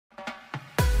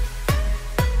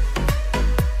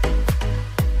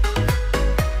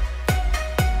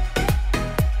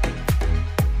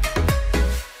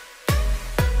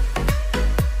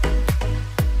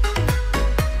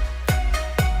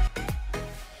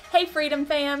Hey Freedom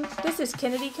fam, this is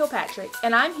Kennedy Kilpatrick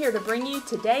and I'm here to bring you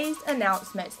today's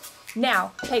announcements.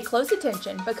 Now, pay close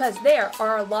attention because there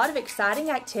are a lot of exciting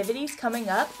activities coming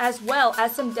up as well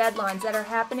as some deadlines that are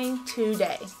happening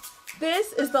today.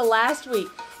 This is the last week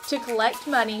to collect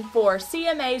money for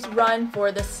CMA's Run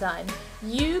for the Sun.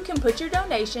 You can put your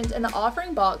donations in the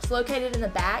offering box located in the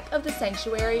back of the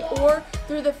sanctuary or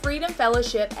through the Freedom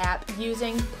Fellowship app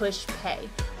using PushPay.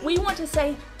 We want to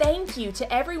say thank you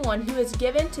to everyone who has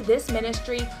given to this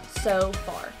ministry so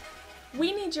far.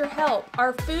 We need your help.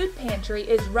 Our food pantry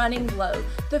is running low.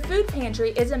 The food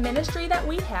pantry is a ministry that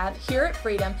we have here at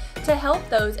Freedom to help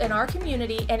those in our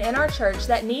community and in our church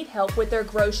that need help with their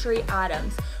grocery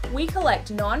items. We collect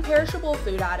non-perishable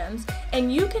food items,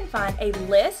 and you can find a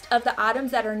list of the items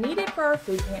that are needed for our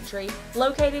food pantry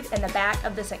located in the back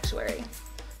of the sanctuary.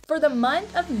 For the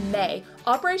month of May,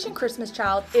 Operation Christmas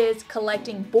Child is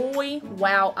collecting Boy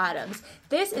Wow items.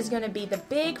 This is going to be the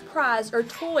big prize or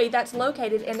toy that's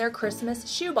located in their Christmas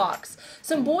shoebox.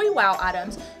 Some Boy Wow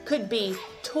items could be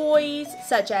toys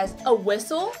such as a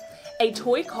whistle, a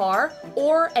toy car,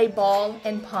 or a ball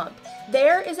and pump.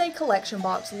 There is a collection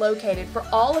box located for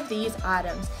all of these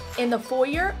items in the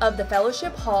foyer of the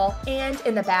fellowship hall and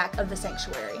in the back of the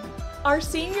sanctuary. Our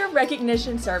senior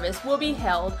recognition service will be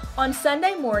held on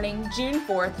Sunday morning, June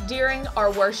 4th during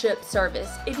our worship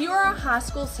service. If you are a high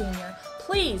school senior,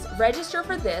 please register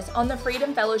for this on the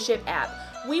Freedom Fellowship app.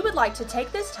 We would like to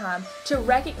take this time to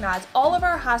recognize all of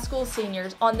our high school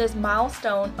seniors on this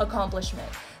milestone accomplishment.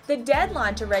 The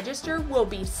deadline to register will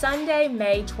be Sunday,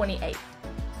 May 28th.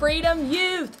 Freedom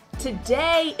Youth!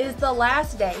 Today is the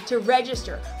last day to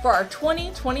register for our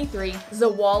 2023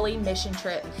 Zwolle mission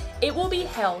trip. It will be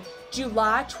held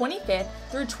July 25th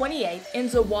through 28th in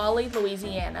Zwolle,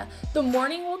 Louisiana. The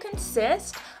morning will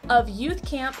consist of youth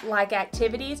camp-like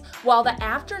activities, while the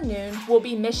afternoon will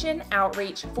be mission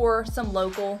outreach for some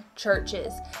local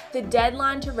churches. The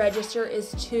deadline to register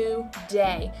is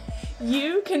today.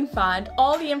 You can find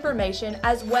all the information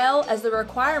as well as the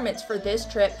requirements for this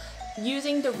trip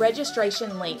using the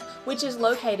registration link, which is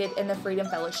located in the Freedom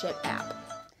Fellowship app.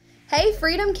 Hey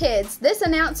Freedom Kids, this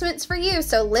announcement's for you,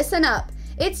 so listen up.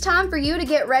 It's time for you to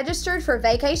get registered for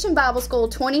Vacation Bible School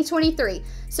 2023.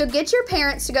 So get your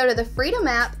parents to go to the Freedom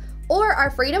app or our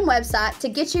Freedom website to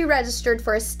get you registered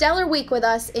for a stellar week with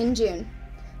us in June.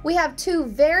 We have two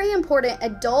very important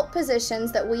adult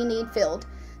positions that we need filled.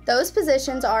 Those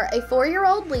positions are a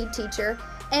 4-year-old lead teacher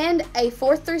and a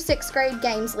 4th through 6th grade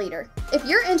games leader. If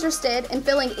you're interested in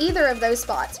filling either of those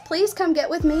spots, please come get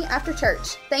with me after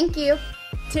church. Thank you.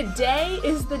 Today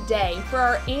is the day for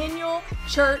our annual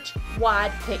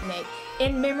church-wide picnic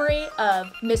in memory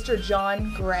of Mr.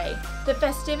 John Gray. The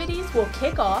festivities will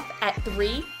kick off at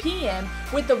 3 p.m.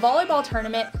 with the volleyball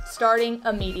tournament starting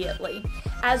immediately,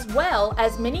 as well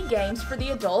as many games for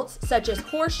the adults such as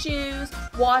horseshoes,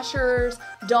 washers,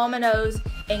 dominoes,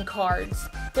 and cards.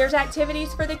 There's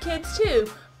activities for the kids too,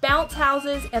 bounce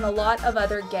houses, and a lot of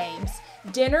other games.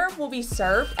 Dinner will be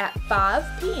served at 5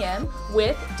 p.m.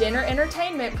 with dinner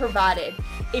entertainment provided.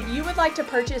 If you would like to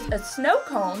purchase a snow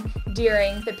cone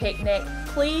during the picnic,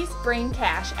 please bring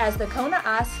cash as the Kona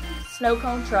Ice snow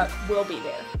cone truck will be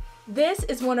there. This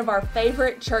is one of our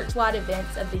favorite church-wide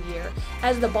events of the year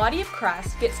as the body of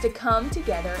Christ gets to come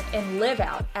together and live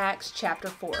out Acts chapter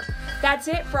 4. That's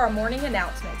it for our morning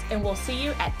announcements, and we'll see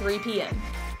you at 3 p.m.